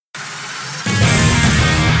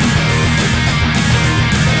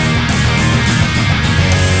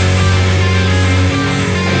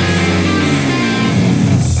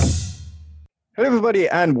everybody,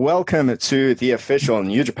 and welcome to the official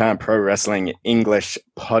New Japan Pro Wrestling English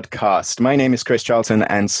podcast. My name is Chris Charlton,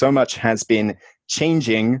 and so much has been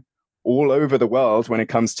changing all over the world when it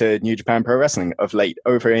comes to New Japan Pro Wrestling of late.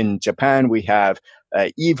 Over in Japan, we have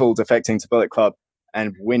Evil defecting to Bullet Club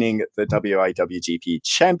and winning the WIWGP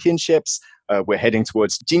Championships. We're heading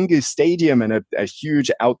towards Jingu Stadium and a huge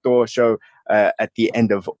outdoor show at the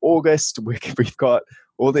end of August. We've got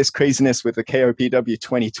all this craziness with the KOPW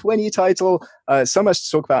 2020 title. So much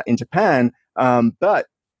to talk about in Japan. But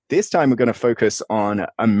this time we're going to focus on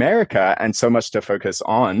America, and so much to focus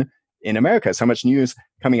on in America. So much news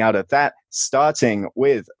coming out of that, starting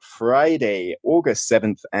with Friday, August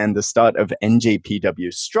 7th, and the start of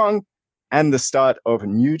NJPW Strong, and the start of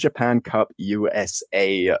New Japan Cup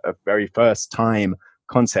USA, a very first time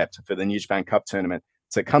concept for the New Japan Cup tournament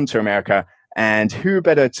to come to America. And who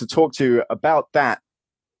better to talk to about that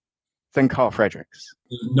than Carl Fredericks?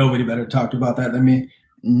 Nobody better talked about that than me.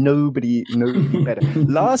 Nobody better.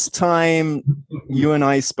 Last time you and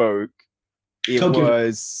I spoke, it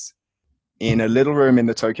was in a little room in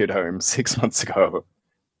the Tokyo Dome 6 months ago.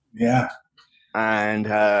 Yeah.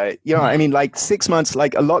 And, I mean, like 6 months,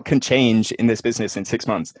 like a lot can change in this business in 6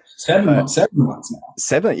 months. 7 months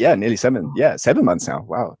now. Nearly 7. Yeah, 7 months now.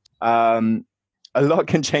 Wow. A lot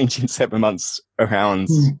can change in 7 months around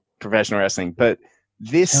professional wrestling, but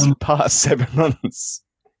this past 7 months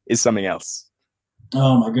is something else.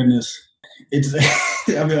 Oh my goodness. It's,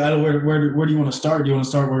 I mean, I don't, where do you want to start? Do you want to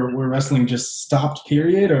start where wrestling just stopped,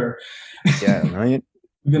 period? Or yeah, right.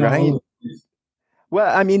 Right.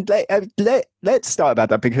 Well, I mean, let's start about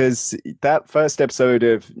that, because that first episode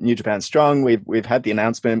of New Japan Strong, we've had the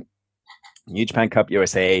announcement, New Japan Cup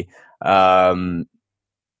USA, and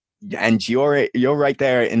you're right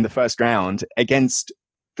there in the first round against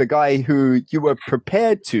the guy who you were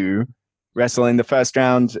prepared to wrestle in the first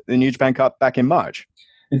round, the New Japan Cup back in March.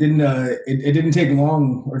 It didn't take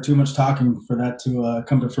long or too much talking for that to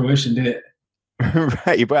come to fruition, did it?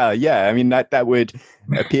 Right. Well, yeah. I mean, that would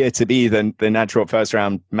appear to be the natural first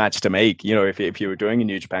round match to make, you know, if you were doing a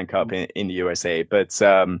New Japan Cup in the USA. But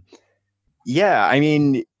yeah, I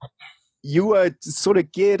mean, you were sort of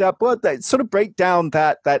geared up. Well, sort of break down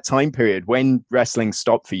that time period when wrestling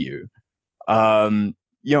stopped for you.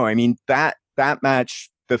 I mean, that match,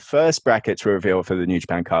 the first bracket to reveal for the New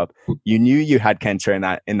Japan Cup, you knew you had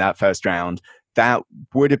Kenta in that first round. That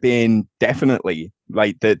would have been definitely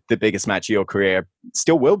like the biggest match of your career.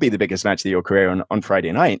 Still will be the biggest match of your career on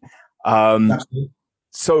Friday night.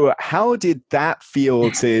 So how did that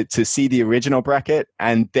feel to see the original bracket?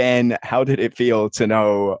 And then how did it feel to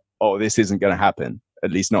know, oh, this isn't going to happen,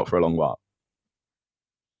 at least not for a long while?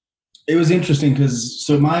 It was interesting because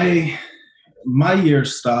my year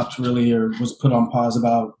stopped really, or was put on pause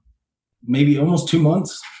about maybe almost 2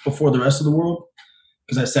 months before the rest of the world,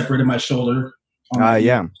 because I separated my shoulder.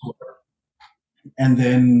 Yeah. And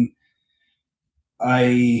then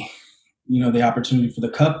the opportunity for the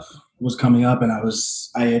Cup was coming up, and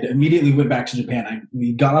I had immediately went back to Japan.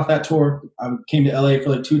 We got off that tour. I came to LA for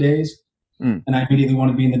like 2 days, and I immediately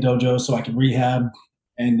wanted to be in the dojo so I could rehab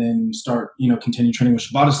and then start, continue training with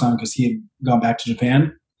Shibata-san because he had gone back to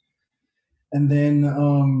Japan. And then,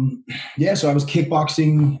 so I was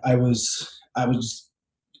kickboxing. I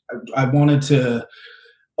wanted to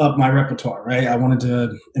up my repertoire, right? I wanted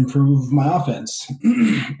to improve my offense.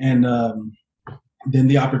 And then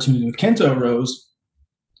the opportunity with Kenta arose.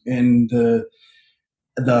 And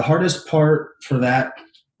the hardest part for that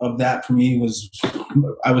for me was,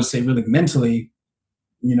 I would say, really mentally,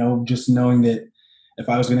 just knowing that if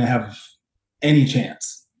I was going to have any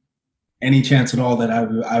chance at all, that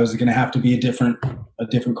I was going to have to be a different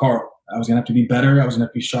Carl. I was going to have to be better. I was going to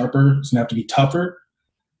have to be sharper. I was going to have to be tougher,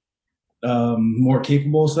 more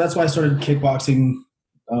capable. So that's why I started kickboxing.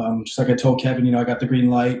 Just like I told Kevin, I got the green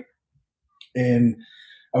light. And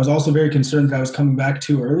I was also very concerned that I was coming back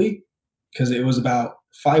too early, because it was about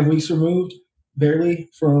 5 weeks removed, barely,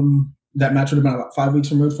 from that match. Would have been about 5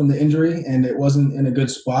 weeks removed from the injury, and it wasn't in a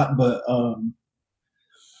good spot. But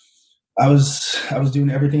I was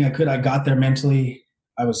doing everything I could. I got there mentally.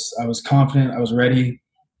 I was confident. I was ready.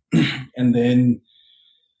 And then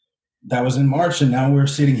that was in March, and now we're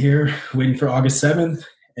sitting here waiting for August 7th,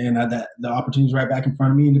 and the opportunity's right back in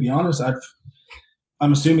front of me. And to be honest,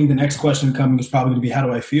 I'm assuming the next question coming is probably going to be, how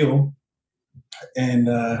do I feel? And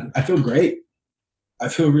I feel great. I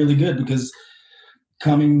feel really good, because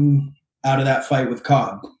coming out of that fight with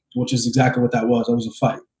Cobb, which is exactly what that was, it was a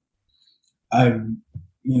fight.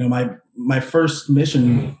 My first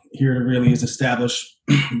mission here really is establish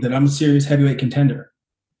that I'm a serious heavyweight contender,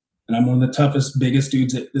 and I'm one of the toughest, biggest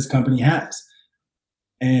dudes that this company has.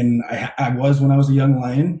 And I was when I was a young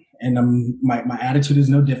lion, and my attitude is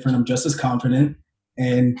no different. I'm just as confident.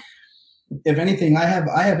 And if anything, I have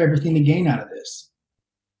everything to gain out of this.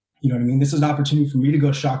 You know what I mean? This is an opportunity for me to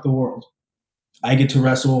go shock the world. I get to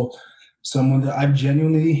wrestle someone that I've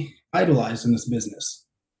genuinely idolized in this business.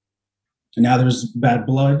 And now there's bad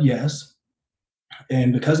blood, yes.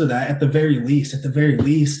 And because of that, at the very least,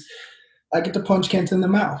 I get to punch Kent in the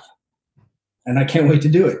mouth. And I can't wait to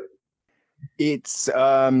do it. It's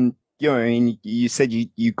you know, I mean, you said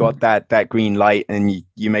you got that green light, and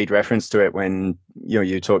you made reference to it when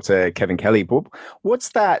you talked to Kevin Kelly. But what's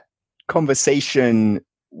that conversation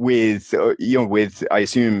with with, I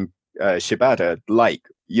assume, Shibata like?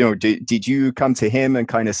 Did you come to him and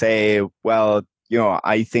kind of say, well,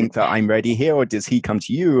 I think that I'm ready here, or does he come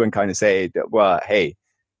to you and kind of say, well, hey,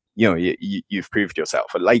 you've proved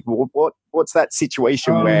yourself? Like, what's that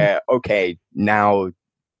situation where, okay, now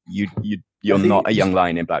you're not a young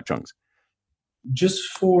lion in black trunks? Just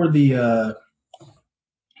for the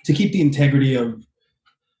to keep the integrity of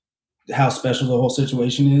how special the whole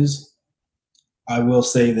situation is, I will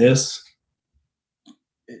say this: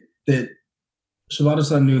 that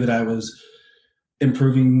Shibata-san knew that I was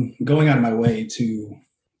improving, going out of my way to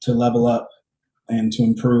level up and to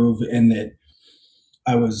improve, and that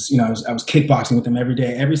I was kickboxing with him every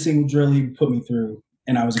day, every single drill he put me through,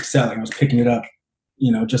 and I was excelling. I was picking it up,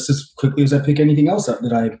 just as quickly as I pick anything else up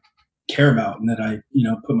that I care about and that I,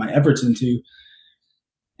 put my efforts into.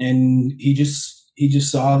 And he just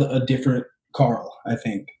saw a different Carl, I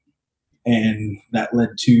think. And that led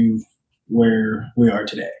to where we are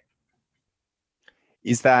today.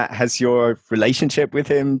 Has your relationship with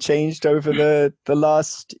him changed over the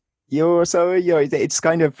last year or so? It's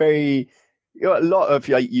kind of very, a lot of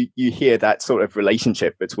you hear that sort of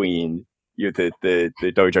relationship between the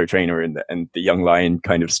dojo trainer and the young lion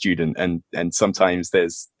kind of student, and sometimes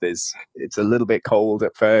there's it's a little bit cold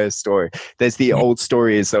at first, or there's the old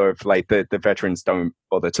stories of like the veterans don't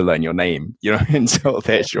bother to learn your name until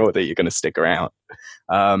they're sure that you're going to stick around.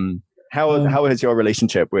 How has your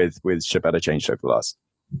relationship with Shibata changed over the last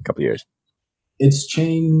couple of years? It's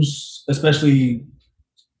changed, especially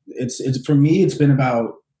it's for me, it's been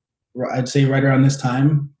about, I'd say right around this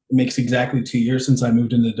time. It makes exactly 2 years since I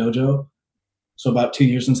moved into the dojo. So about 2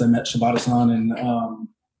 years since I met Shibata-san, and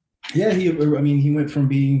he went from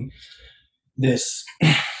being this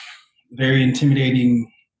very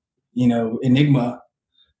intimidating, enigma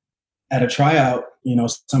at a tryout,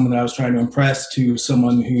 someone that I was trying to impress, to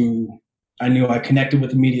someone who I knew I connected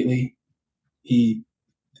with immediately.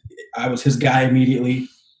 I was his guy immediately,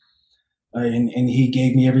 and he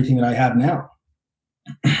gave me everything that I have now.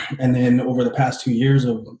 And then over the past 2 years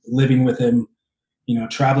of living with him,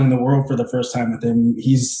 traveling the world for the first time with him,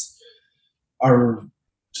 our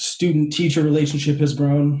student-teacher relationship has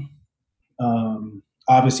grown.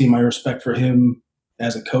 Obviously, my respect for him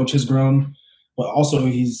as a coach has grown, but also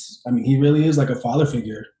he really is like a father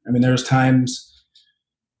figure. I mean, there was times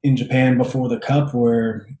in Japan before the Cup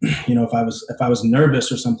where, if I was nervous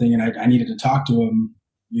or something and I needed to talk to him,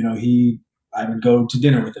 I would go to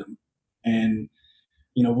dinner with him, and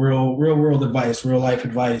real world advice, real life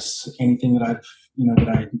advice, anything that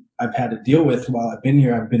I've had to deal with while I've been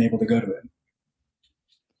here, I've been able to go to him.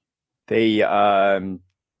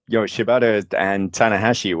 Shibata and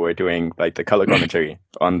Tanahashi were doing like the color commentary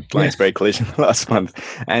on Lions Break Collision last month,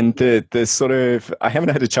 and the sort of, I haven't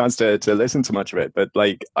had a chance to listen to much of it, but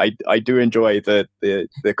like I do enjoy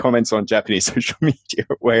the comments on Japanese social media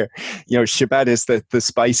where Shibata is the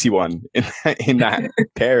spicy one in that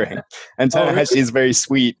pairing, and Tanahashi is very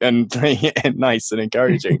sweet and nice and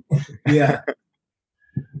encouraging. Yeah.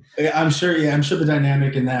 I'm sure the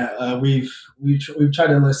dynamic in that we've tried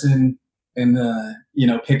to listen and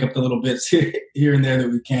pick up the little bits here and there that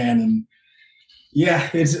we can, and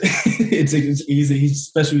it's easy. He's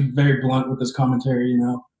especially very blunt with his commentary,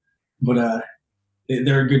 but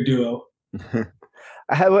they're a good duo.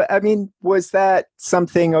 Was that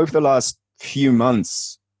something over the last few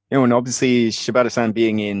months, and obviously Shibata-san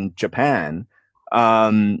being in Japan,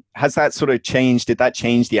 has that sort of changed? Did that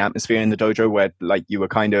change the atmosphere in the dojo where like you were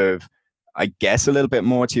kind of, I guess, a little bit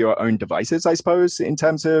more to your own devices, I suppose, in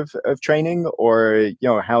terms of training? Or,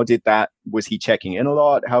 how did that, was he checking in a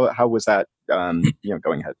lot? How was that,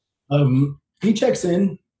 going ahead? He checks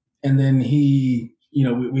in, and then we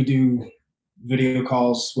do video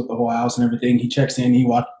calls with the whole house and everything. He checks in,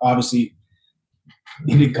 obviously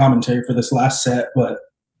he did commentary for this last set, but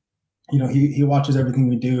he watches everything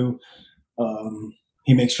we do.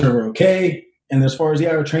 He makes sure we're okay. And as far as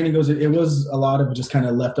our training goes, it was a lot of just kind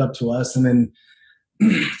of left up to us. And then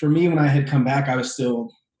for me, when I had come back, I was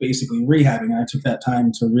still basically rehabbing. I took that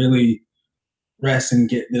time to really rest and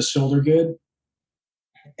get this shoulder good.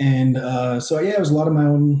 And so yeah, it was a lot of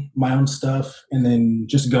my own stuff, and then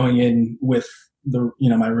just going in with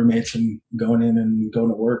my roommates and going in and going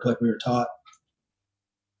to work like we were taught.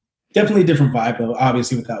 Definitely a different vibe though,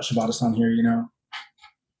 obviously without Shibata-san here,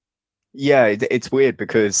 Yeah, it's weird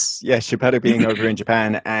because Shibata being over in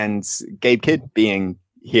Japan and Gabe Kidd being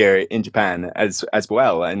here in Japan as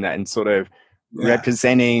well, and sort of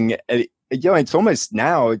representing. It's almost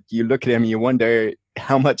now you look at him and you wonder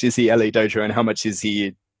how much is he LA Dojo and how much is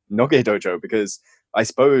he Noge Dojo, because I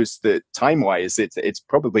suppose that time-wise it's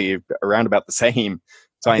probably around about the same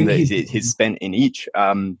time that he's spent in each.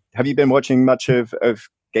 Have you been watching much of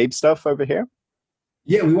Gabe stuff over here?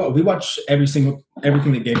 Yeah, we watch everything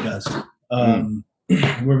that Gabe does.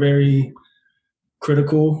 We're very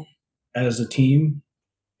critical as a team,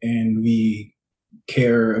 and we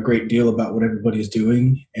care a great deal about what everybody's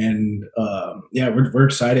doing. And we're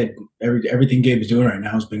excited. Everything Gabe is doing right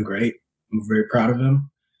now has been great. I'm very proud of him.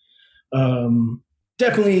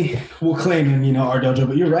 Definitely we'll claim him, our dojo,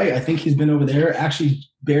 but you're right. I think he's been over there actually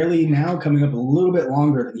barely now, coming up a little bit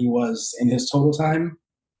longer than he was in his total time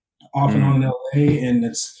off and on in LA. And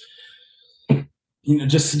it's,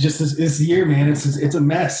 just this year, man, it's a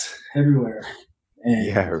mess everywhere.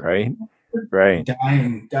 And right.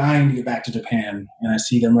 Dying to get back to Japan. And I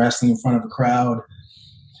see them wrestling in front of a crowd,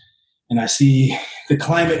 and I see the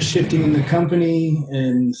climate shifting in the company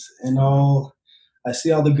and all. I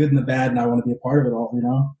see all the good and the bad, and I want to be a part of it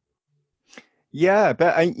all, Yeah,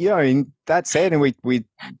 but that said, and we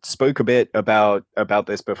spoke a bit about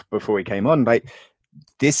this before we came on. Like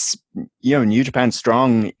this, New Japan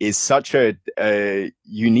Strong is such a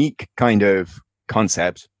unique kind of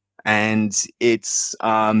concept, and it's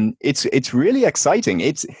really exciting.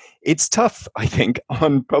 It's tough, I think,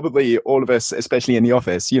 on probably all of us, especially in the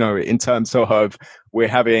office. In terms of we're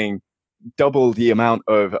having double the amount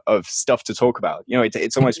of stuff to talk about.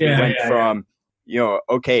 It's almost we went from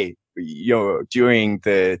okay, during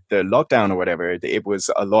the lockdown or whatever, it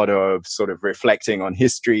was a lot of sort of reflecting on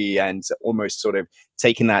history and almost sort of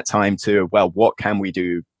taking that time to, well, what can we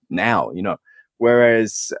do now?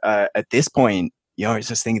 Whereas at this point, it's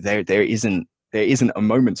just thinking there isn't a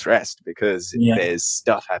moment's rest, because there's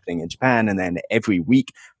stuff happening in Japan, and then every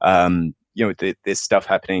week there's stuff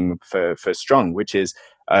happening for Strong, which is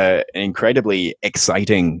an incredibly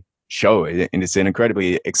exciting show, and it's an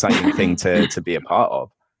incredibly exciting thing to be a part of.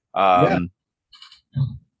 I'm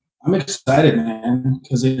excited, man,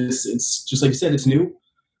 because it's just like you said, it's new.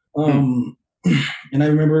 And I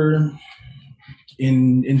remember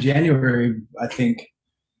in January, I think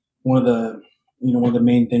one of the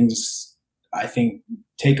main things I think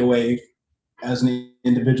take away as an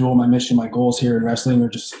individual, my mission, my goals here in wrestling, or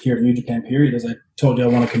just here at New Japan period, as I told you, I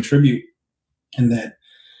want to contribute, and that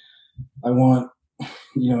I want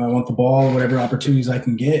the ball, whatever opportunities I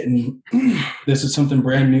can get. And this is something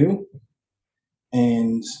brand new,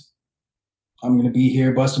 and I'm going to be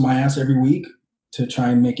here busting my ass every week to try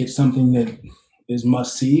and make it something that is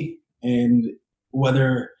must see. And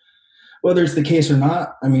whether it's the case or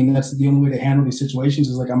not, I mean, that's the only way to handle these situations,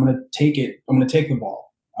 is like, I'm going to take it. I'm going to take the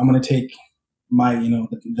ball. I'm going to take my,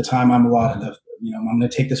 the time I'm allotted. I'm going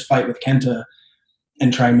to take this fight with Kenta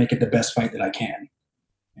and try and make it the best fight that I can.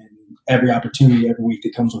 And every opportunity, every week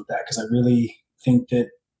that comes with that, because I really think that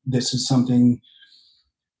this is something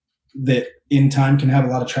that in time can have a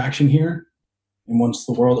lot of traction here. And once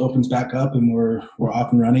the world opens back up and we're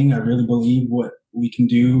off and running, I really believe what we can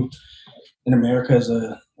do in America as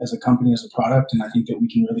a company, as a product. And I think that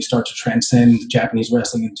we can really start to transcend Japanese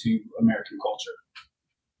wrestling into American culture.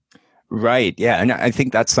 Right. Yeah. And I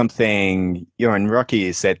think that's something, and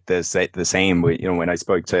Rocky said the same, when I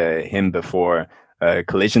spoke to him before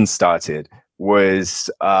Collision started, was,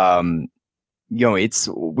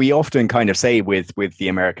 we often kind of say with the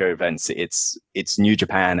America events, it's New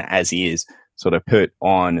Japan as is sort of put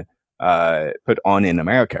on in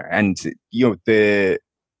America. And, with the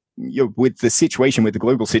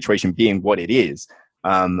global situation being what it is,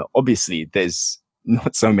 obviously there's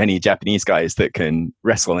not so many Japanese guys that can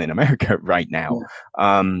wrestle in America right now.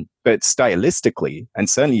 But stylistically, and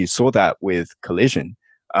certainly you saw that with Collision,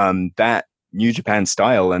 that New Japan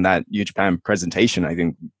style and that New Japan presentation, I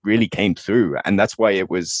think, really came through. And that's why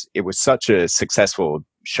it was such a successful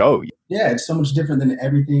show. Yeah, it's so much different than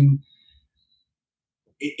everything.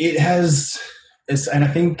 And I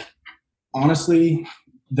think, honestly,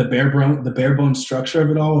 the bare bone structure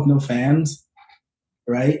of it all with no fans,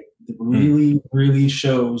 right? It really, really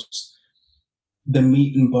shows the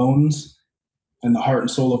meat and bones and the heart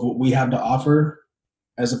and soul of what we have to offer,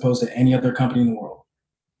 as opposed to any other company in the world.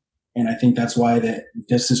 And I think that's why that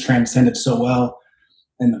this has transcended so well.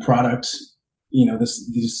 And the product,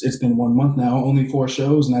 it's been 1 month now, only 4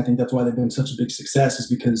 shows. And I think that's why they've been such a big success, is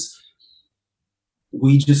because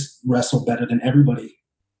we just wrestle better than everybody.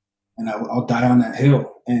 And I'll die on that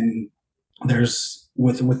hill. And there's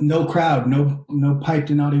with no crowd, no piped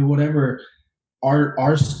in audio, whatever, our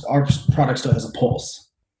product still has a pulse,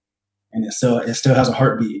 and it still has a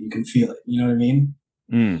heartbeat. You can feel it. You know what I mean?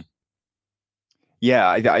 Mm. Yeah,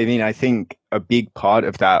 I mean, I think a big part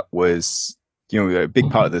of that was, a big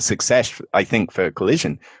part of the success, I think, for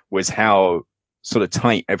Collision was how sort of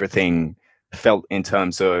tight everything felt in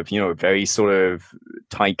terms of, very sort of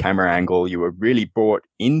tight camera angle. You were really brought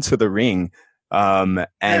into the ring. And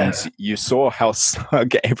you saw how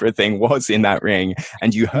snug everything was in that ring,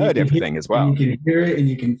 and you heard everything as well. You can hear it and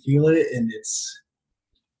you can feel it, and it's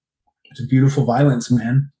a beautiful violence,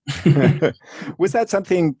 man. Was that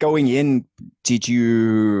something going in?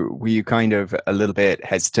 Were you kind of a little bit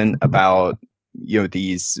hesitant about,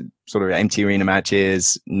 these sort of empty arena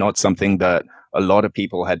matches, not something that a lot of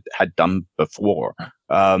people had done before?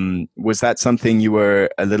 Was that something you were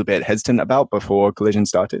a little bit hesitant about before Collision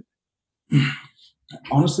started?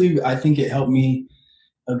 Honestly, I think it helped me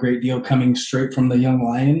a great deal coming straight from the Young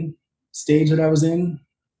Lion stage that I was in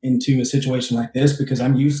into a situation like this, because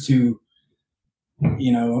I'm used to, 8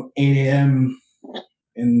 a.m.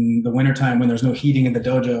 in the wintertime when there's no heating in the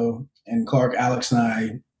dojo, and Clark, Alex, and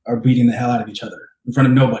I are beating the hell out of each other in front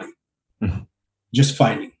of nobody, just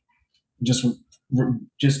fighting, just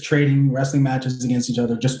trading wrestling matches against each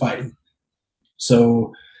other, just fighting.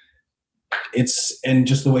 So and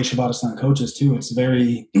just the way Shibata-san coaches too, it's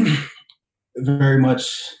very, very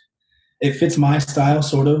much, it fits my style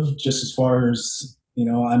sort of, just as far as,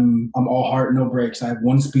 I'm all heart, no brakes. I have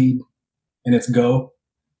one speed and it's go.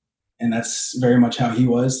 And that's very much how he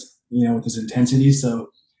was, with his intensity. So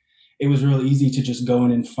it was real easy to just go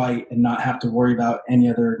in and fight and not have to worry about any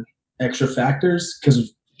other extra factors,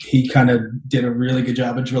 because he kind of did a really good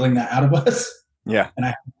job of drilling that out of us. Yeah. And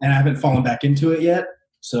I haven't fallen back into it yet.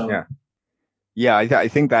 So yeah, I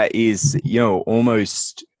think that is,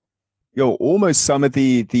 almost some of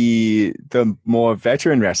the more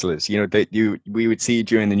veteran wrestlers, that we would see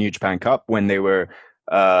during the New Japan Cup when they were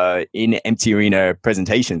in empty arena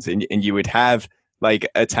presentations, and you would have like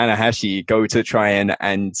a Tanahashi go to try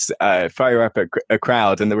and fire up a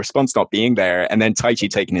crowd, and the response not being there, and then Taichi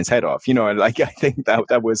taking his head off. I think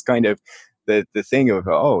that was kind of the thing of,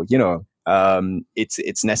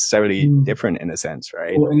 it's necessarily different in a sense,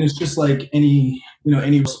 right? Well, and it's just like any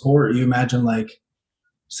sport. You imagine, like,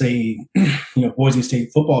 say, Boise State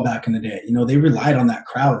football back in the day. They relied on that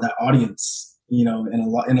crowd, that audience. In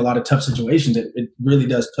a lot of tough situations, it really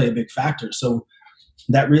does play a big factor. So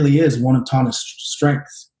that really is one of Tana's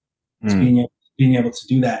strengths, being able to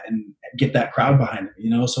do that and get that crowd behind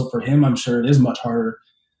him. So for him, I'm sure it is much harder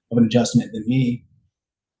of an adjustment than me.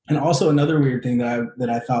 And also another weird thing that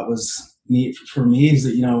I thought was neat for me is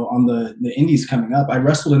that, on the indies coming up, I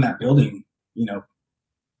wrestled in that building,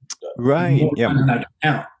 right. Yeah. Than I can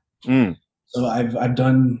count. So I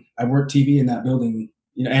worked TV in that building,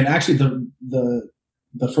 and actually the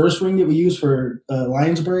first ring that we used for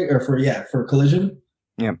Lionsbury, or for Collision,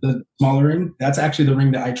 the smaller ring, that's actually the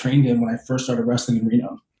ring that I trained in when I first started wrestling in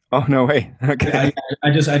Reno. Oh, no way. Okay.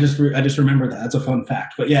 I just remember that. That's a fun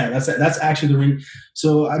fact. But yeah, that's actually the ring.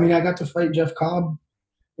 So I mean, I got to fight Jeff Cobb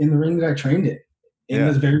in the ring that I trained in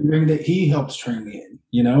the very ring that he helps train me in.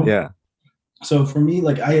 Yeah. So for me,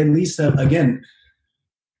 like, I at least have, again,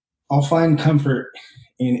 I'll find comfort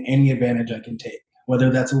in any advantage I can take,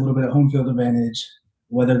 whether that's a little bit of home field advantage,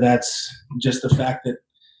 whether that's just the fact that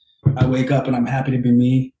I wake up and I'm happy to be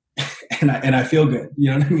me, and I feel good.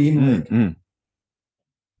 You know what I mean?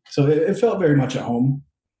 So it felt very much at home.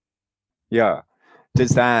 Yeah.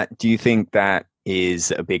 Do you think that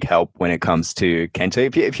is a big help when it comes to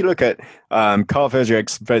Kento? If you look at Carl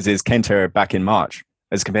Fredericks versus Kento back in March,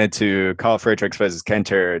 as compared to Carl Fredericks versus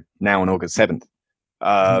Kento now on August 7th,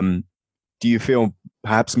 do you feel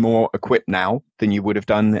perhaps more equipped now than you would have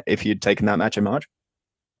done if you'd taken that match in March?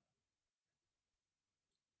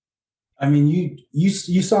 I mean,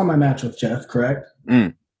 you saw my match with Jeff, correct?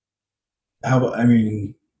 It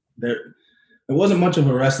wasn't much of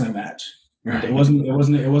a wrestling match. It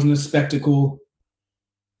wasn't a spectacle.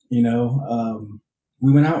 We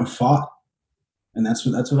went out and fought, and that's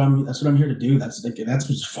what I'm here to do. That's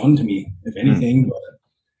what's fun to me, if anything.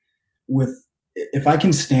 But if I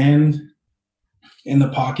can stand in the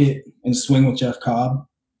pocket and swing with Jeff Cobb,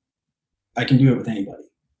 I can do it with anybody.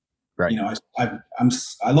 Right.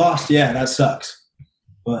 I lost. Yeah, that sucks,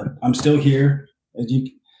 but I'm still here.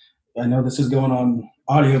 I know this is going on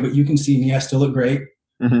audio, but you can see me. I still look great.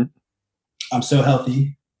 Mm-hmm. I'm so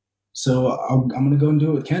healthy. So I'm going to go and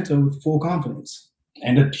do it with Kento with full confidence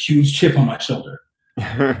and a huge chip on my shoulder.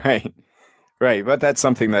 Right. Right. But that's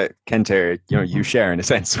something that Kento, you share in a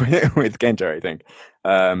sense with Kento, I think,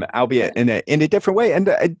 albeit in a different way. And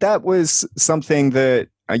that was something that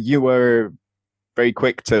you were very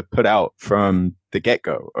quick to put out from the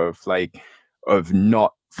get-go of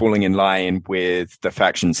not falling in line with the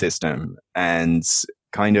faction system and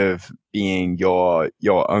kind of being your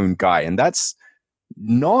own guy. And that's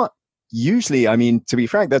not usually, I mean, to be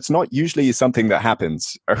frank, that's not usually something that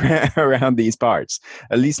happens around these parts,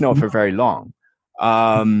 at least not for very long.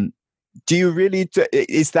 Do you really,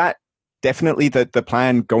 is that definitely the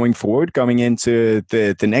plan going forward, going into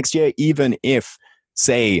the next year, even if,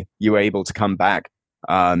 say, you were able to come back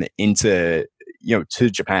into, to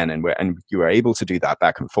Japan and you were able to do that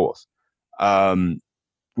back and forth?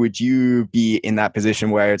 Would you be in that position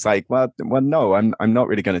where it's like, well, no, I'm not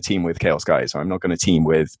really going to team with Chaos guys, or I'm not going to team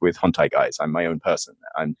with Hontai guys. I'm my own person.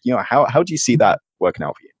 And how do you see that working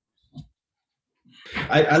out for you?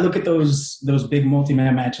 I look at those big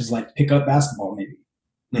multi-man matches like pickup basketball, maybe.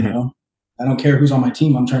 You know, I don't care who's on my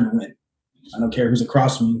team. I'm trying to win. I don't care who's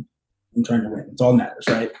across from me. I'm trying to win. It's all that matters,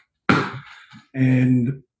 right?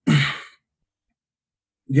 And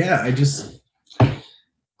yeah,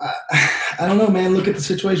 I don't know, man. Look at the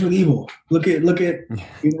situation with Evil. Look at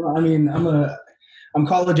I mean, I'm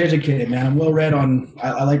college educated, man. I'm well read on.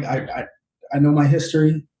 I know my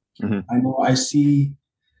history. Mm-hmm. I know I see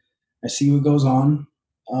what goes on.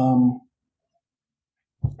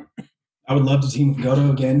 I would love to team with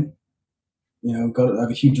Goto again. I have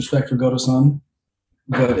a huge respect for Goto-san.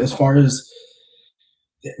 But as far as,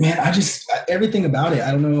 man, everything about it,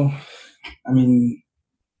 I don't know. I mean,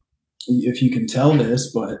 if you can tell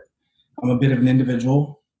this, but I'm a bit of an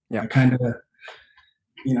individual. Yeah. I kind of,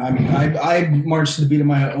 I marched to the beat of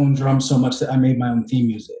my own drum so much that I made my own theme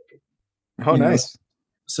music. Oh, nice.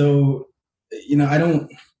 So, I don't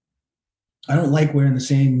like wearing the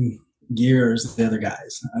same gear as the other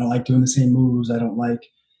guys. I don't like doing the same moves. I don't like,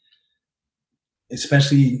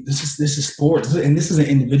 especially this is sports, and this is an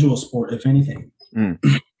individual sport, if anything.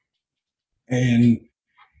 And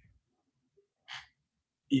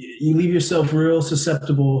you leave yourself real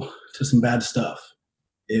susceptible to some bad stuff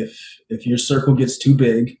if your circle gets too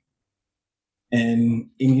big. And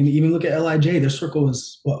even look at LIJ, their circle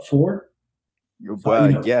is what, 4?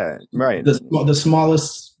 Well, yeah, right. The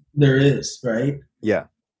smallest there is, right? Yeah.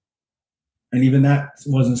 And even that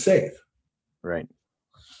wasn't safe. Right.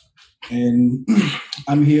 And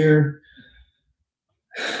I'm here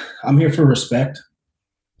for respect.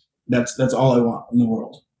 That's all I want in the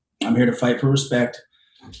world. I'm here to fight for respect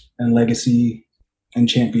and legacy and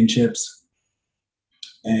championships.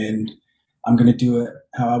 And I'm going to do it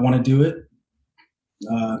how I want to do it.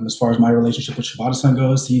 As far as my relationship with Shibata-san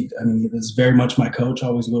goes, he is very much my coach,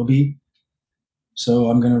 always will be. So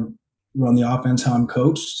I'm going to run the offense how I'm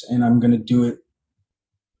coached, and I'm going to do it.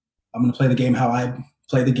 I'm going to play the game how I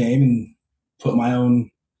play the game and put my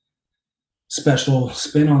own special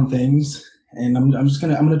spin on things. And I'm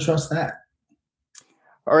going to trust that.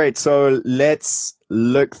 All right, so let's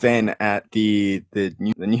look then at the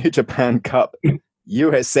New Japan Cup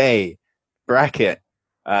USA bracket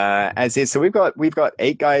as is. So we've got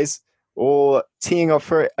 8 guys all teeing off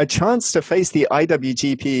for a chance to face the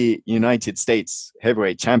IWGP United States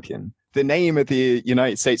Heavyweight Champion. The name of the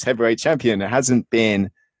United States Heavyweight Champion hasn't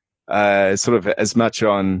been sort of as much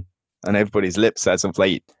on everybody's lips as of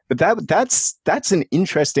late, but that's an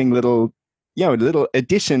interesting little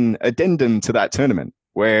addendum to that tournament.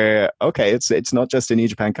 Where, okay, it's not just a New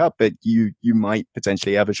Japan Cup, but you might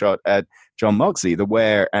potentially have a shot at Jon Moxley. The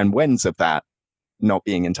where and whens of that not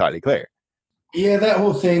being entirely clear. Yeah, that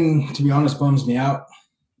whole thing, to be honest, bums me out.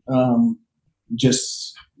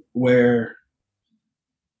 Just where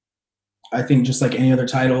I think, just like any other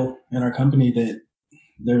title in our company, that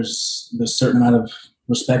there's a certain amount of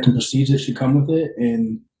respect and prestige that should come with it,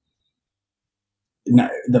 and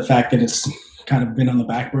the fact that it's kind of been on the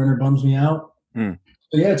back burner bums me out.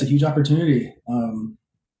 So yeah, it's a huge opportunity.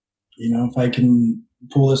 If I can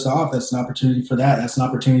pull this off, that's an opportunity for that. That's an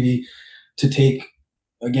opportunity to take,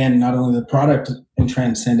 again, not only the product and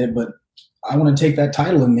transcend it, but I want to take that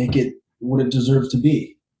title and make it what it deserves to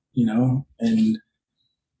be, and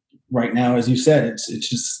right now, as you said, it's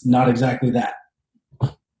just not exactly that.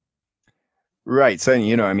 Right. So,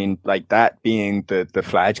 like that being the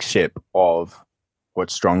flagship of what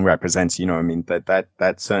Strong represents,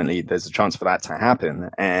 that certainly there's a chance for that to happen.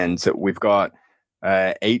 And so we've got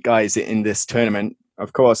 8 guys in this tournament.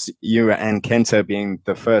 of course, you and Kenta being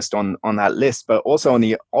the first on that list, but also on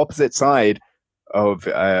the opposite side of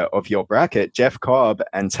your bracket, Jeff Cobb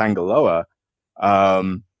and Tangaloa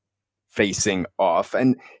facing off.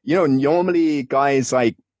 And normally guys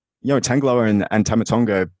like Tangaloa and Tama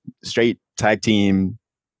Tonga, straight tag team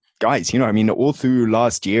guys. I mean, all through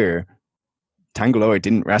last year, Tangaloa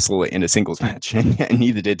didn't wrestle in a singles match, and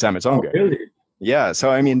neither did Tama Tonga. Oh, really? Yeah, so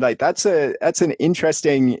I mean, like that's an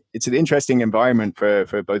interesting environment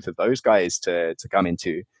for both of those guys to come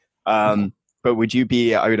into. But would you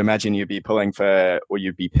be? I would imagine you'd be pulling for, or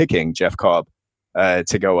you'd be picking Jeff Cobb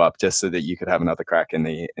to go up just so that you could have another crack in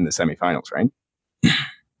the semifinals, right?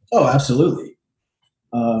 Oh, absolutely.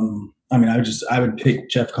 I mean, I would pick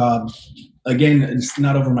Jeff Cobb again. It's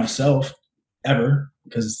not over myself ever,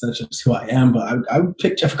 because that's just who I am. But I would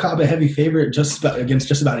pick Jeff Cobb a heavy favorite against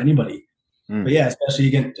just about anybody. But yeah,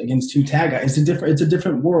 especially against two tag guys. It's a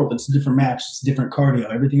different world. It's a different match. It's a different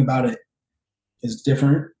cardio. Everything about it is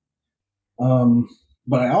different.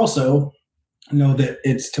 But I also know that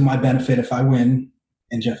it's to my benefit if I win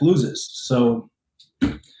and Jeff loses. So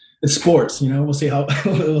it's sports, we'll see how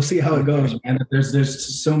it goes. And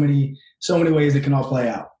there's so many ways it can all play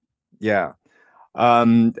out. Yeah. How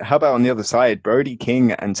about on the other side, Brody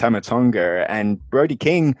King and Tama Tonga? And Brody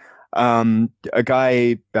King, a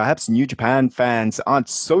guy perhaps New Japan fans aren't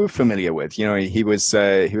so familiar with. He was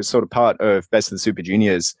sort of part of Best of the Super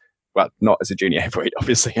Juniors. Well, not as a junior heavyweight,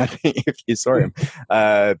 obviously, I think, if you saw him.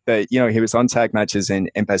 But, he was on tag matches in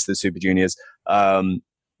Best of the Super Juniors.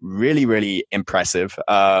 Really, really impressive.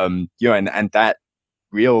 And that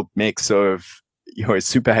real mix of,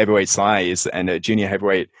 super heavyweight size and a junior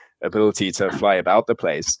heavyweight ability to fly about the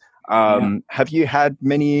place. Have you had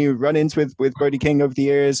many run-ins with Brody King over the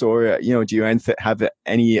years, or, do you have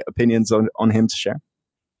any opinions on him to share?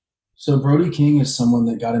 So Brody King is someone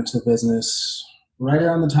that got into the business right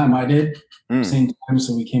around the time I did, same time.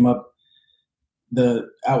 So we came up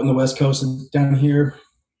out in the West Coast and down here,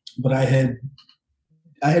 but I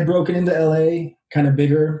had broken into LA kind of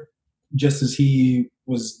bigger just as he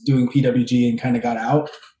was doing PWG and kind of got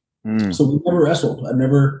out. So we never wrestled.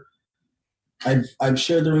 I've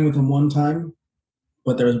shared the ring with him one time,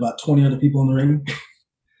 but there was about 20 other people in the ring,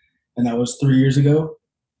 and that was 3 years ago.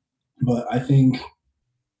 But I think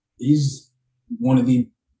he's one of the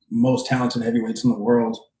most talented heavyweights in the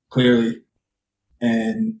world, clearly.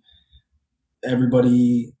 And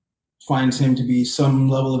everybody finds him to be some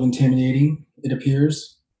level of intimidating, it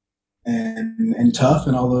appears, and tough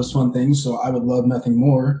and all those fun things. So I would love nothing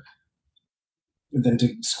more than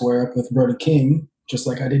to square up with Brody King, just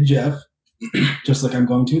like I did Jeff, just like I'm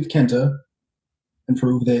going to with Kenta, and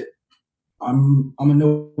prove that I'm a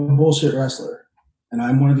no bullshit wrestler, and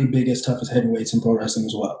I'm one of the biggest, toughest heavyweights in pro wrestling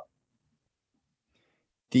as well.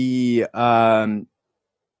 The no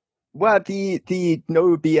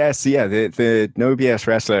BS, the no BS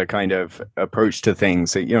wrestler kind of approach to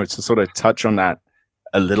things, to sort of touch on that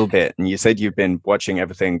a little bit. And you said you've been watching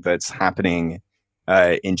everything that's happening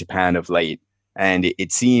in Japan of late, and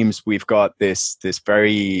it seems we've got this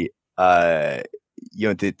very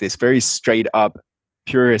this very straight up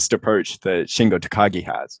purist approach that Shingo Takagi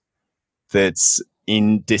has, that's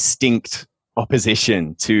in distinct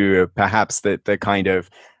opposition to perhaps the kind of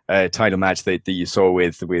title match that you saw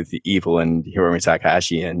with Evil and Hiromu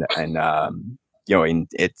Takahashi and in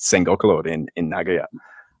Sengoku Lord in Nagoya.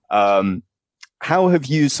 How have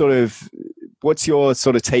you what's your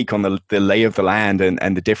sort of take on the lay of the land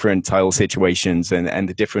and the different title situations and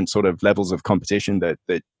the different sort of levels of competition that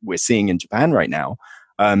we're seeing in Japan right now,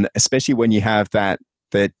 especially when you have that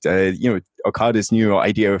Okada's new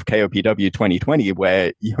idea of KOPW 2020,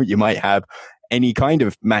 where you might have any kind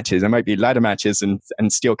of matches. There might be ladder matches and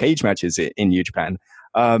steel cage matches in New Japan.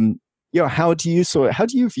 How do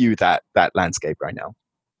you view that landscape right now?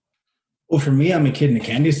 Well, for me, I'm a kid in a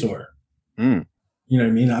candy store. You know what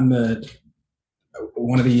I mean? I'm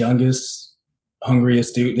one of the youngest,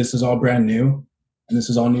 hungriest dude. This is all brand new, and this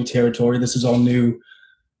is all new territory. This is all new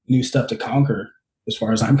stuff to conquer, as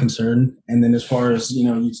far as I'm concerned. And then as far as,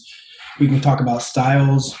 we can talk about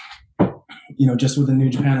styles, just within New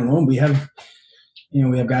Japan alone, we have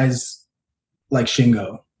guys like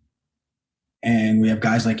Shingo, and we have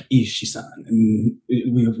guys like Ishii-san, and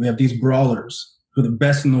we have these brawlers who are the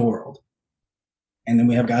best in the world. And then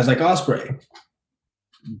we have guys like Ospreay,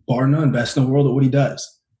 bar none, best in the world at what he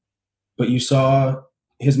does. But you saw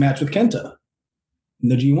his match with Kenta in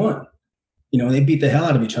the G1. They beat the hell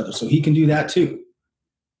out of each other, so he can do that too.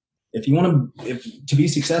 If you want to be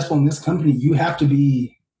successful in this company, you have to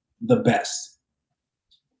be the best.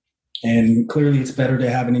 And clearly it's better to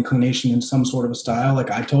have an inclination in some sort of a style.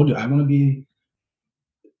 Like I told you, I want to be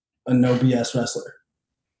a no BS wrestler.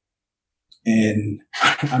 And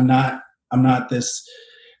I'm not this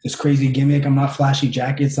crazy gimmick. I'm not flashy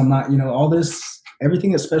jackets. I'm not, all this,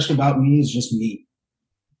 everything that's special about me is just me.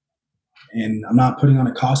 And I'm not putting on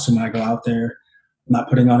a costume when I go out there. I'm not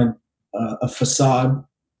putting on a facade.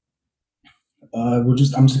 I'm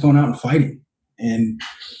just going out and fighting. And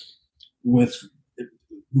with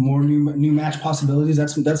more new match possibilities,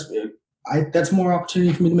 that's more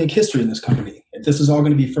opportunity for me to make history in this company. If this is all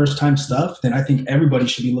going to be first time stuff, then I think everybody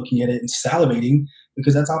should be looking at it and salivating,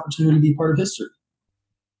 because that's opportunity to be part of history.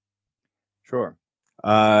 Sure.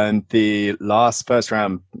 The last first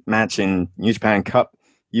round match in New Japan Cup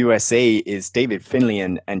USA is David Finlay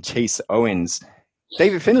and Chase Owens.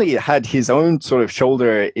 David Finlay had his own sort of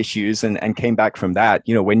shoulder issues and came back from that.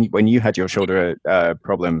 When you had your shoulder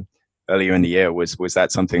problem earlier in the year, was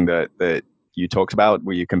that something that you talked about?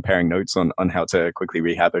 Were you comparing notes on how to quickly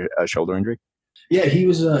rehab a shoulder injury? Yeah, he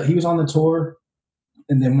was on the tour,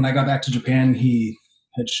 and then when I got back to Japan, he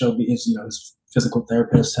had showed me his physical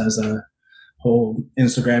therapist has a whole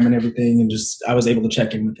Instagram and everything, and just I was able to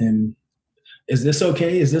check in with him. Is this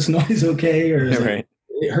okay? Is this noise okay? Or is right.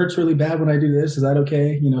 it hurts really bad when I do this? Is that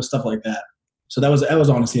okay? Stuff like that. So that was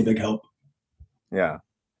honestly a big help. Yeah.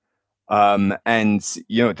 And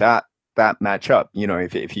that matchup,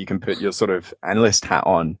 if you can put your sort of analyst hat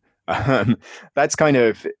on, that's kind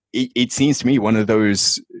of, it seems to me one of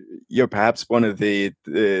those, perhaps one of the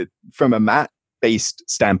from a mat based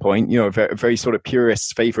standpoint, a very sort of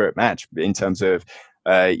purist favorite match in terms of,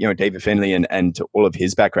 David Finlay and all of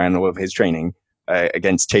his background, all of his training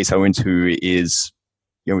against Chase Owens, who is,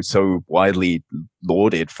 so widely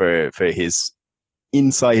lauded for his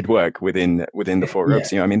inside work within the four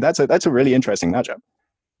ropes. Yeah. That's a really interesting matchup.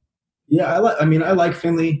 Yeah, I like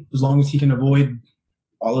Finlay as long as he can avoid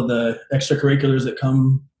all of the extracurriculars that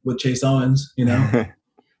come with Chase Owens,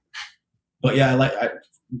 But yeah,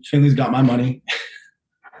 Finlay's got my money.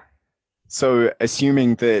 So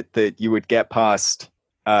assuming that you would get past,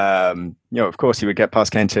 of course you would get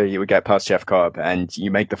past Kenta, you would get past Jeff Cobb, and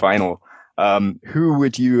you make the final. Who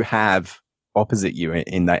would you have opposite you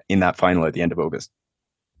in that final at the end of August?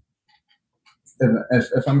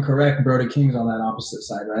 If I'm correct, Brody King's on that opposite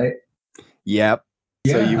side, right? Yep.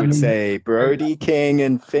 Yeah, so you would say Brody King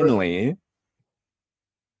and Finlay.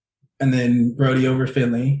 And then Brody over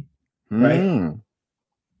Finlay, right?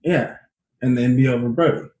 Yeah. And then me over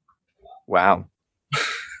Brody. Wow.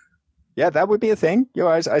 Yeah, that would be a thing.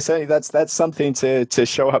 I say that's something to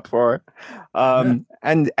show up for. And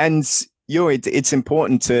it's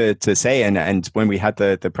important to say, and when we had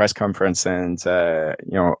the press conference, and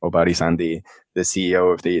Obari-san, the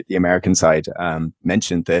CEO of the American side,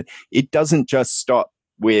 mentioned that it doesn't just stop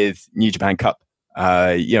with New Japan Cup.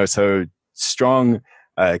 So Strong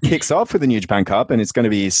kicks off with the New Japan Cup, and it's going to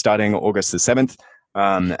be starting August the 7th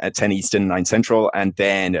at 10 Eastern, 9 Central, and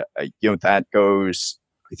then that goes.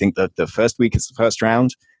 I think that the first week is the first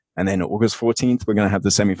round, and then August 14th we're going to have the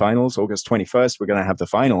semifinals. August 21st we're going to have the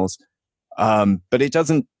finals. But it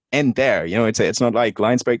doesn't end there. It's not like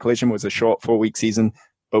Lions Break Collision was a short 4-week season,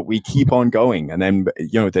 but we keep on going. And then,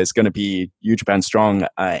 there's going to be New Japan Strong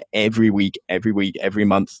every week, every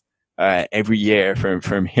month, every year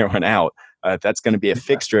from here on out. That's going to be a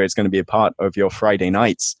fixture. It's going to be a part of your Friday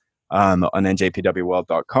nights on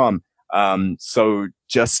njpwworld.com. So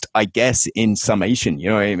just, I guess, in summation,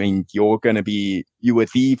 you were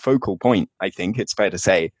the focal point, I think it's fair to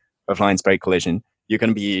say, of Lions Break Collision. You're going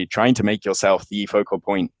to be trying to make yourself the focal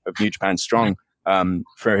point of New Japan Strong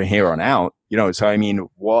for here on out. So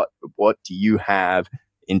what do you have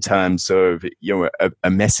in terms of a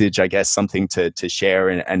message? I guess something to share,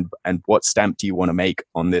 and what stamp do you want to make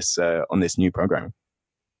on this new program?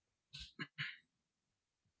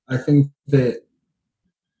 I think that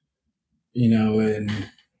in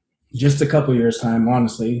just a couple years' time,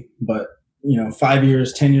 honestly, but 5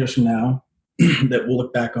 years, 10 years from now, that we'll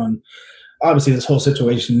look back on. Obviously, this whole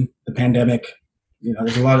situation, the pandemic,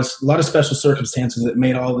 there's a lot of special circumstances that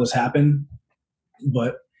made all of this happen.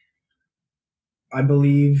 But I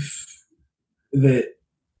believe that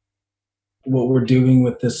what we're doing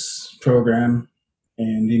with this program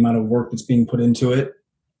and the amount of work that's being put into it,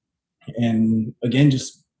 and again,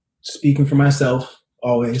 just speaking for myself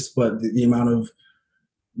always, but the amount of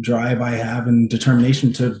drive I have and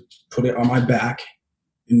determination to put it on my back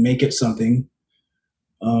and make it something.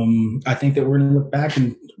 I think that we're going to look back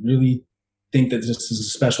and really think that this is a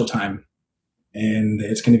special time, and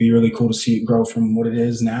it's going to be really cool to see it grow from what it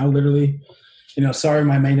is now. Literally, sorry,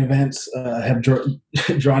 my main events have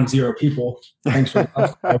drawn 0 people. Thanks for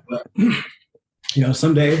that. But,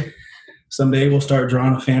 someday we'll start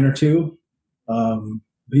drawing a fan or two.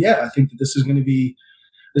 yeah, I think that this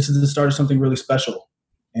is the start of something really special.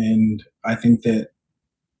 And I think that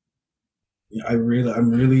I'm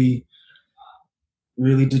really,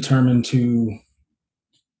 really determined to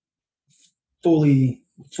fully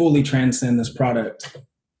transcend this product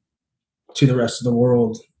to the rest of the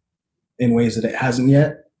world in ways that it hasn't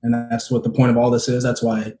yet. And that's what the point of all this is. That's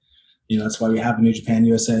why, that's why we have a New Japan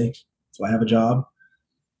USA. That's why I have a job.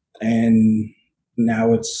 And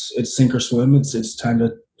now it's sink or swim. It's time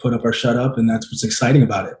to put up or shut up. And that's what's exciting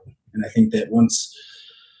about it. And I think that once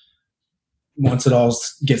it all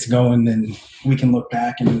gets going, then we can look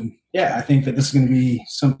back and I think that this is going to be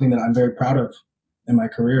something that I'm very proud of in my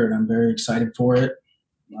career, and I'm very excited for it.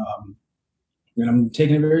 And I'm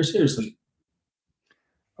taking it very seriously.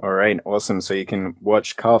 All right, awesome. So you can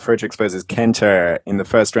watch Karl Fredericks versus Kenta in the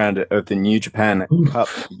first round of the New Japan Cup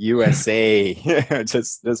USA.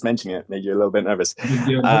 just mentioning it made you a little bit nervous.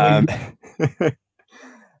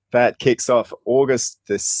 That kicks off August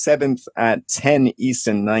the 7th at 10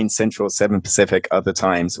 Eastern, 9 Central, 7 Pacific, other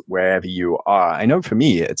times, wherever you are. I know for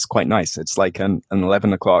me, it's quite nice. It's like an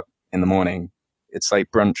 11 o'clock in the morning. It's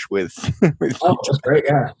like brunch with oh, that's great,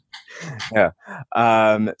 yeah. Yeah.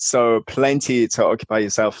 So plenty to occupy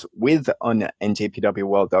yourself with on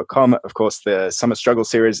njpwworld.com. Of course, the Summer Struggle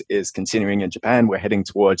Series is continuing in Japan. We're heading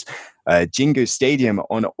towards Jingu Stadium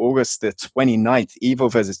on August the 29th. Evil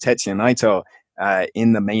versus Tetsuya Naito.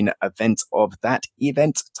 In the main event of that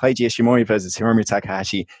event, Taiji Ishimori versus Hiromu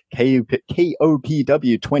Takahashi,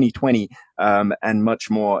 KOPW 2020, and much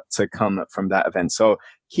more to come from that event. So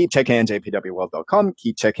keep checking njpwworld.com,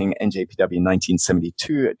 keep checking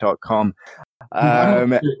njpw1972.com.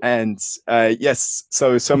 Yes,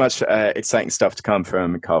 so much exciting stuff to come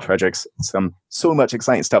from Karl Fredericks. So much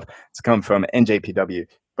exciting stuff to come from NJPW,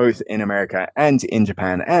 both in America and in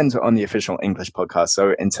Japan, and on the official English podcast.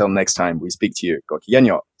 So until next time we speak to you,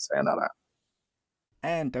 Gokigenyo, sayonara.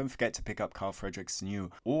 And don't forget to pick up Karl Fredericks' new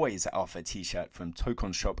Always Alpha t-shirt from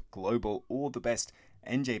Tokon Shop Global. All the best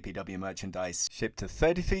NJPW merchandise shipped to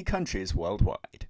 33 countries worldwide.